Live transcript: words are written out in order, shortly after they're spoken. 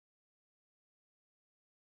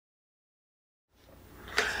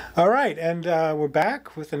All right, and we're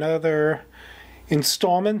back with another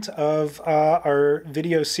installment of our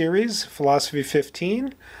video series, Philosophy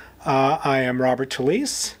 15. I am Robert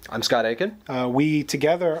Talisse. I'm Scott Aikin. We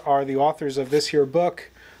together are the authors of this here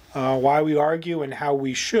book, Why We Argue and How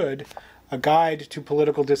We Should, A Guide to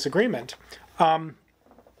Political Disagreement.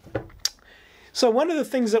 So one of the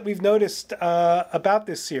things that we've noticed about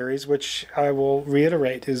this series, which I will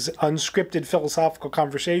reiterate, is unscripted philosophical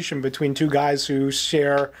conversation between two guys who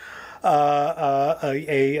share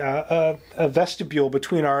a vestibule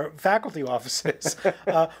between our faculty offices.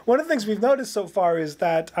 One of the things we've noticed so far is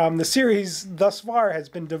that the series thus far has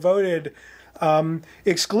been devoted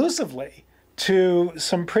exclusively to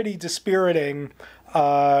some pretty dispiriting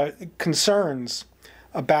concerns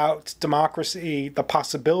about democracy, the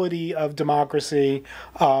possibility of democracy,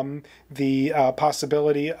 the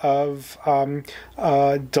possibility of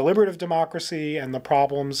deliberative democracy, and the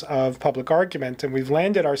problems of public argument. And we've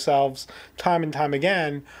landed ourselves time and time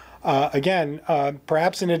again,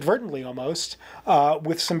 perhaps inadvertently almost,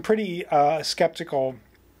 with some pretty skeptical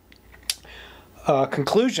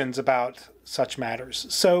conclusions about such matters.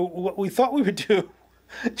 So what we thought we would do,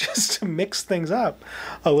 just to mix things up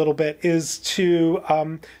a little bit, is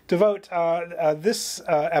to devote this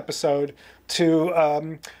episode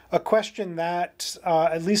to a question that,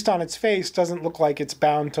 at least on its face, doesn't look like it's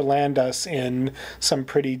bound to land us in some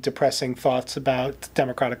pretty depressing thoughts about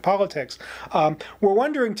democratic politics. We're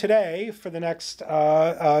wondering today, for the next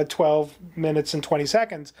 12 minutes and 20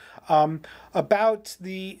 seconds, about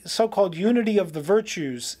the so-called unity of the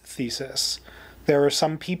virtues thesis. There are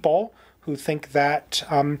some people who think that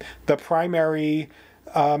the primary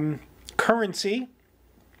currency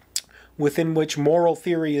within which moral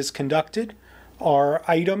theory is conducted are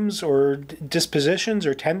items or dispositions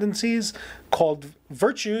or tendencies called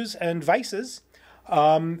virtues and vices.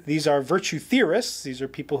 These are virtue theorists. These are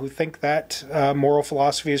people who think that moral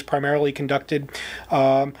philosophy is primarily conducted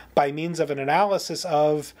by means of an analysis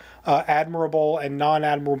of admirable and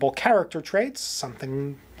non-admirable character traits,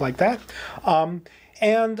 something like that.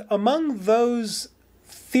 And among those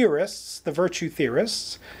theorists, the virtue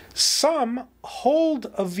theorists, some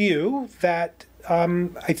hold a view that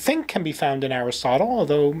I think can be found in Aristotle,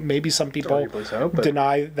 although maybe some people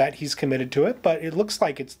deny that he's committed to it, but it looks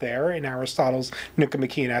like it's there in Aristotle's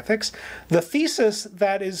Nicomachean Ethics. The thesis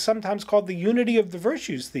that is sometimes called the unity of the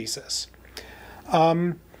virtues thesis.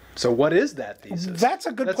 So what is that thesis? That's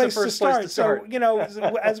a good place to start. So, you know,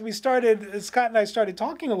 as we started, Scott and I started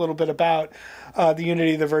talking a little bit about the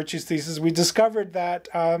unity of the virtues thesis, we discovered that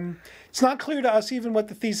it's not clear to us even what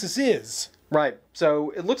the thesis is. Right. So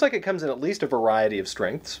it looks like it comes in at least a variety of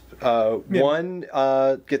strengths. One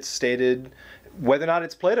gets stated, whether or not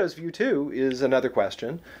it's Plato's view too is another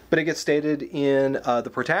question, but it gets stated in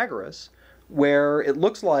the Protagoras, where it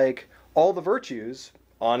looks like all the virtues,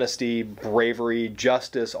 honesty, bravery,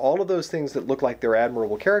 justice, all of those things that look like they're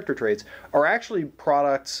admirable character traits are actually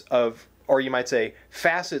products of, or you might say,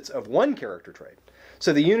 facets of one character trait.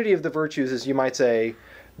 So the unity of the virtues is, you might say,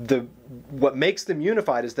 what makes them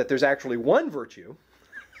unified is that there's actually one virtue.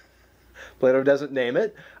 Plato doesn't name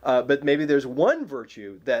it, but maybe there's one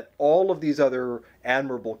virtue that all of these other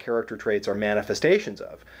admirable character traits are manifestations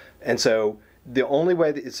of. And so the only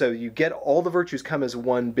way that, so you get all the virtues come as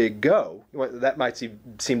one big go. That might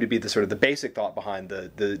seem to be the sort of the basic thought behind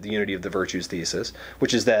the unity of the virtues thesis,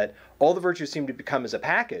 which is that all the virtues seem to become as a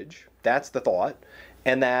package. That's the thought,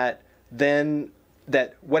 and that then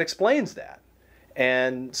what explains that.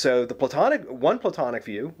 And so the one Platonic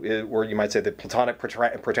view, or you might say the Platonic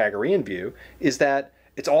Protagorean view, is that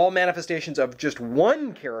it's all manifestations of just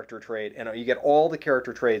one character trait, and you get all the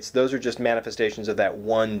character traits. Those are just manifestations of that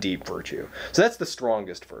one deep virtue. So that's the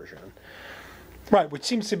strongest version. Right, which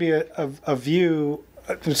seems to be a view.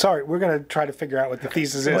 Sorry, we're going to try to figure out what the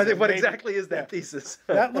thesis is. What exactly is that thesis?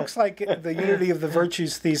 That looks like the unity of the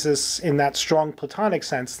virtues thesis in that strong Platonic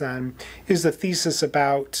sense, then, is the thesis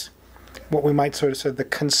about what we might sort of say the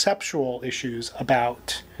conceptual issues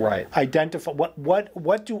about identify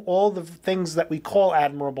what do all the things that we call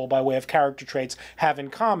admirable by way of character traits have in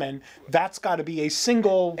common. That's got to be a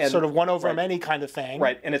single sort of one over many kind of thing.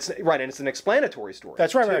 Right, and it's an explanatory story.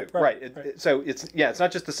 That's right. So it's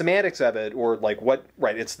not just the semantics of it or like what.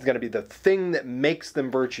 Right, it's going to be the thing that makes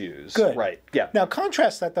them virtues. Good. Right. Yeah. Now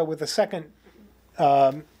contrast that though with the second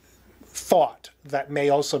thought that may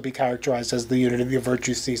also be characterized as the unity of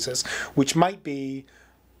virtues thesis, which might be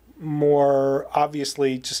more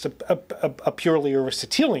obviously just a purely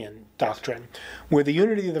Aristotelian doctrine, where the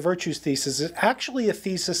unity of the virtues thesis is actually a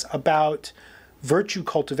thesis about virtue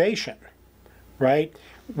cultivation, right?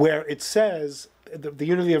 Where it says the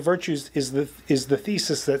unity of virtues is the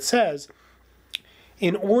thesis that says,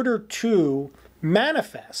 in order to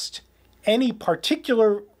manifest any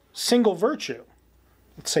particular single virtue,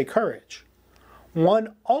 let's say courage,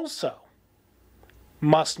 one also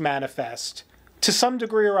must manifest to some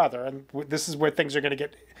degree or other, and this is where things are going to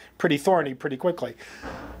get pretty thorny pretty quickly,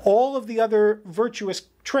 all of the other virtuous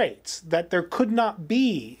traits, that there could not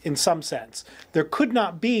be, in some sense, there could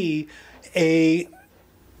not be a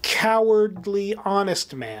cowardly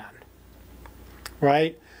honest man,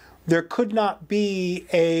 right? There could not be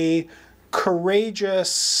a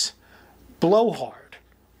courageous blowhard,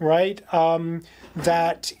 right?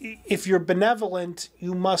 That if you're benevolent,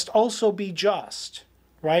 you must also be just,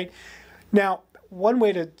 right? Now, one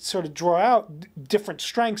way to sort of draw out different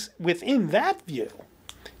strengths within that view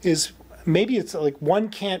is maybe it's like one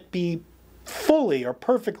can't be fully or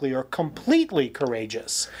perfectly or completely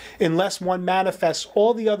courageous unless one manifests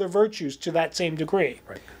all the other virtues to that same degree.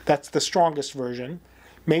 Right. That's the strongest version.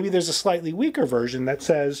 Maybe there's a slightly weaker version that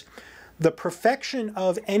says the perfection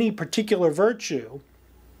of any particular virtue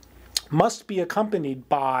must be accompanied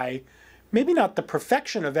by maybe not the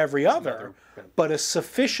perfection of every other, but a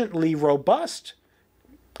sufficiently robust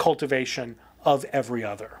cultivation of every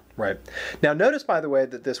other. Right. Now, notice, by the way,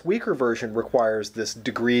 that this weaker version requires this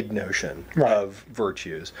degreed notion of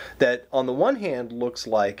virtues that, on the one hand, looks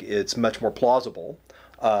like it's much more plausible.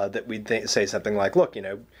 That we'd say something like, look, you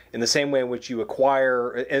know, in the same way in which you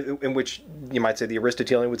acquire, in which you might say the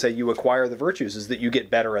Aristotelian would say you acquire the virtues is that you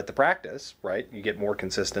get better at the practice, right? You get more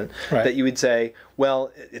consistent. Right. That you would say,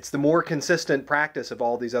 well, it's the more consistent practice of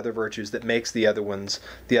all these other virtues that makes the other ones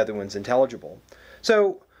intelligible.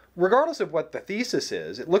 So, regardless of what the thesis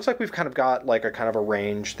is, it looks like we've kind of got like a kind of a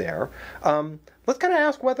range there. Let's kind of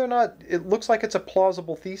ask whether or not it looks like it's a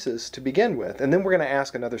plausible thesis to begin with, and then we're going to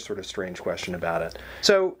ask another sort of strange question about it.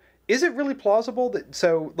 So, is it really plausible that,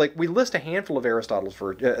 so, like, we list a handful of Aristotle's,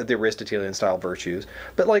 the Aristotelian style virtues,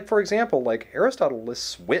 but, like, for example, like, Aristotle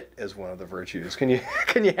lists wit as one of the virtues. Can you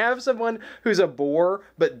have someone who's a bore,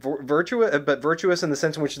 but virtuous in the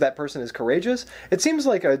sense in which that person is courageous? It seems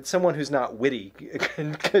like someone who's not witty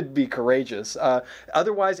could be courageous.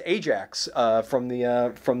 Otherwise, Ajax from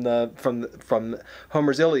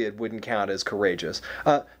Homer's Iliad wouldn't count as courageous.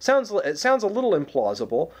 It sounds a little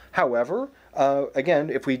implausible. However, again,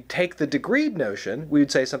 if we take the degreed notion, we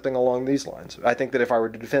would say something along these lines. I think that if I were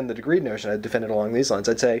to defend the degreed notion, I'd defend it along these lines.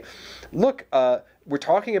 I'd say, look, we're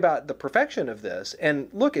talking about the perfection of this, and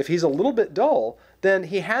look, if he's a little bit dull, then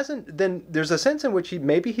then there's a sense in which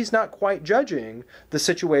maybe he's not quite judging the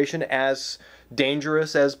situation as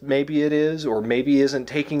dangerous as maybe it is, or maybe isn't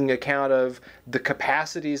taking account of the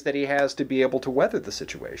capacities that he has to be able to weather the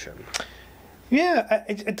situation. Yeah,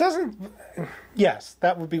 it doesn't. Yes,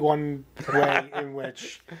 that would be one way in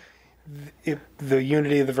which the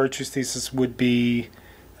unity of the virtues thesis would be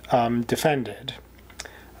defended.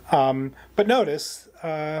 But notice,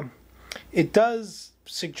 it does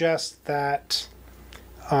suggest that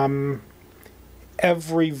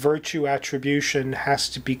every virtue attribution has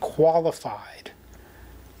to be qualified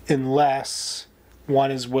unless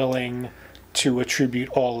one is willing to attribute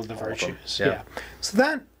all of the virtues. Yeah. So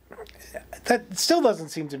that still doesn't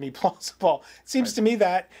seem to me plausible. It seems to me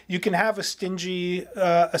that you can have a stingy,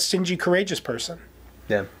 courageous person.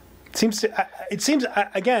 Yeah. It seems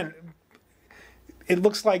again. It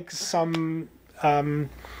looks like some ad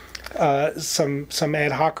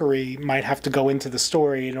hocery might have to go into the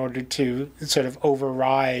story in order to sort of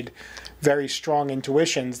override very strong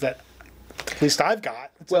intuitions that at least I've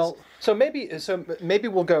got. So maybe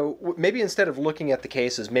we'll go. Maybe instead of looking at the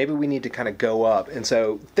cases, maybe we need to kind of go up. And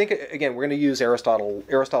so think again. We're going to use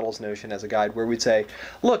Aristotle's notion as a guide, where we'd say,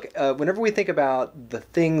 look, whenever we think about the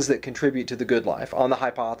things that contribute to the good life, on the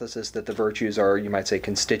hypothesis that the virtues are, you might say,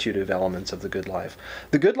 constitutive elements of the good life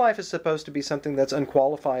is supposed to be something that's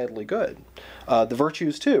unqualifiedly good. The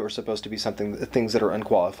virtues too are supposed to be things that are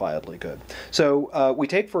unqualifiedly good. So we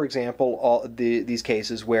take, for example, these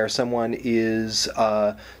cases where someone is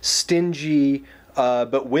stingy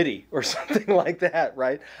but witty, or something like that,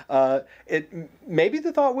 right? Maybe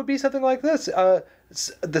the thought would be something like this: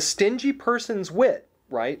 the stingy person's wit,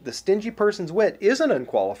 right? The stingy person's wit isn't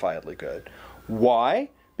unqualifiedly good. Why?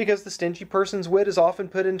 Because the stingy person's wit is often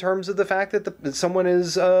put in terms of the fact that someone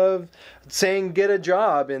is saying "get a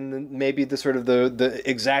job" in maybe the sort of the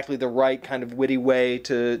exactly the right kind of witty way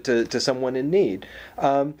to someone in need.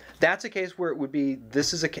 That's a case where it would be,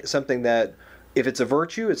 this is something that, if it's a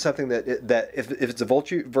virtue, it's something that if it's a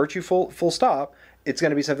virtue full stop, it's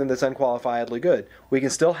going to be something that's unqualifiedly good. We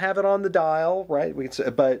can still have it on the dial, right?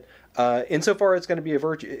 But insofar it's going to be a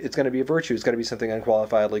virtue. It's going to be a virtue. It's going to be something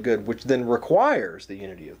unqualifiedly good, which then requires the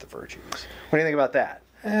unity of the virtues. What do you think about that?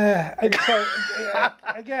 So,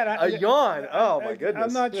 again, a yawn. Oh my goodness.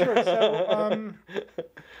 I'm not sure. So,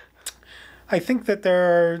 I think that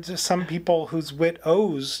there are just some people whose wit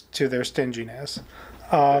owes to their stinginess.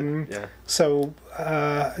 So,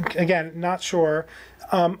 again, not sure.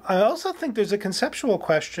 I also think there's a conceptual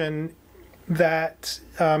question that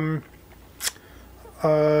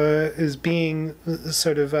is being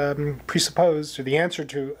sort of presupposed, or the answer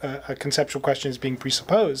to a conceptual question is being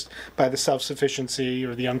presupposed by the self-sufficiency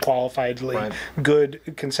or the unqualifiedly good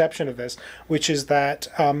conception of this, which is that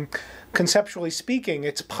conceptually speaking,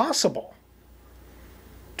 it's possible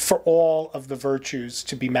for all of the virtues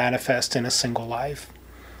to be manifest in a single life.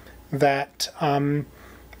 That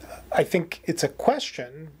I think it's a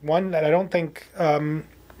question, one that I don't think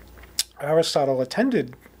Aristotle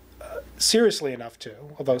attended seriously enough to,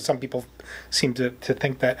 although some people seem to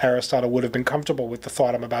think that Aristotle would have been comfortable with the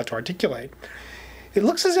thought I'm about to articulate. It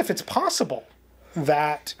looks as if it's possible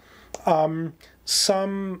that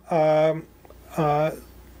some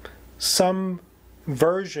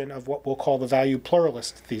version of what we'll call the value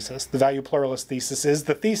pluralist thesis. The value pluralist thesis is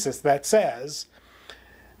the thesis that says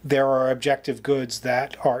there are objective goods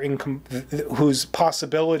that are whose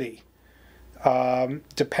possibility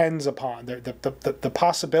depends upon the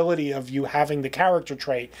possibility of you having the character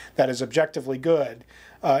trait that is objectively good.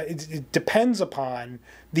 It depends upon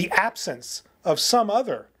the absence of some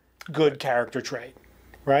other good character trait,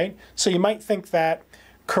 right? So you might think that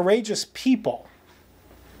courageous people,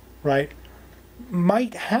 right,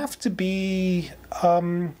 might have to be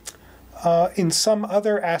in some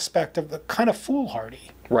other aspect of the kind of foolhardy.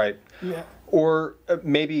 Right. Yeah. Or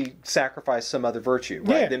maybe sacrifice some other virtue,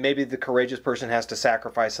 right? Yeah. Then maybe the courageous person has to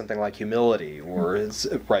sacrifice something like humility, or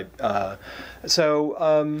right.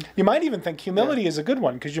 You might even think humility is a good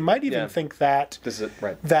one, because you might even think that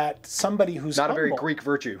that somebody who's not humble, a very Greek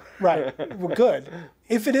virtue, right? Well, good.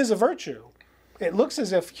 If it is a virtue, it looks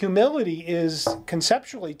as if humility is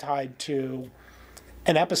conceptually tied to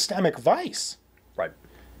an epistemic vice. Right.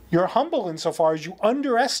 You're humble insofar as you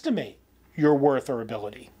underestimate your worth or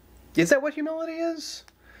ability. Is that what humility is?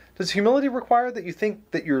 Does humility require that you think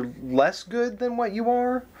that you're less good than what you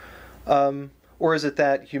are? Or is it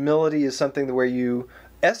that humility is something where you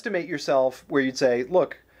estimate yourself, where you'd say,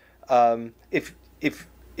 look, if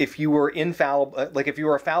you were infallible, like if you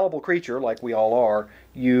were a fallible creature, like we all are,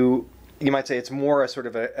 you might say it's more a sort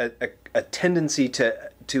of a tendency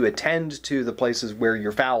to attend to the places where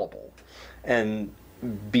you're fallible and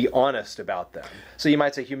be honest about them. So you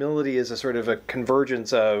might say humility is a sort of a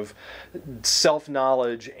convergence of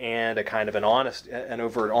self-knowledge and a kind of an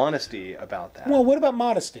overt honesty about that. Well, what about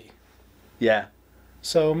modesty? Yeah.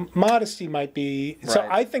 So modesty might be... Right. So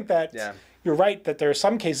I think that you're right that there are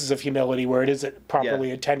some cases of humility where it isn't properly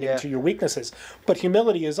attending to your weaknesses. But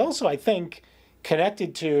humility is also, I think,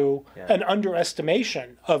 connected to an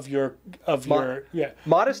underestimation of your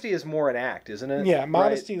Modesty is more an act, isn't it? Yeah,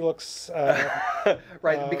 modesty looks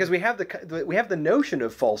right, because we have the notion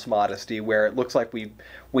of false modesty where it looks like we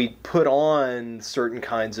put on certain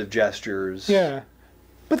kinds of gestures. Yeah,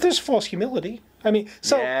 but there's false humility. I mean,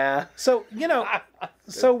 so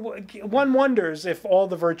one wonders if all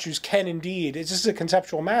the virtues can indeed, it's just a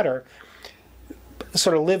conceptual matter,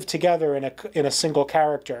 sort of live together in a single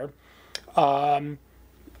character. And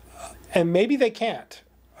maybe they can't.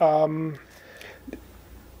 Now,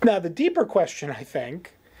 the deeper question, I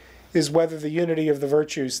think, is whether the unity of the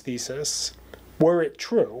virtues thesis, were it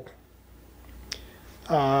true,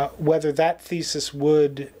 whether that thesis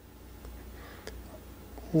would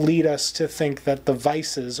lead us to think that the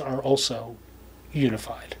vices are also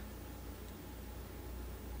unified.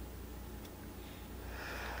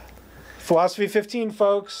 Philosophy 15,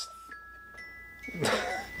 folks.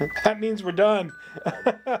 That means we're done.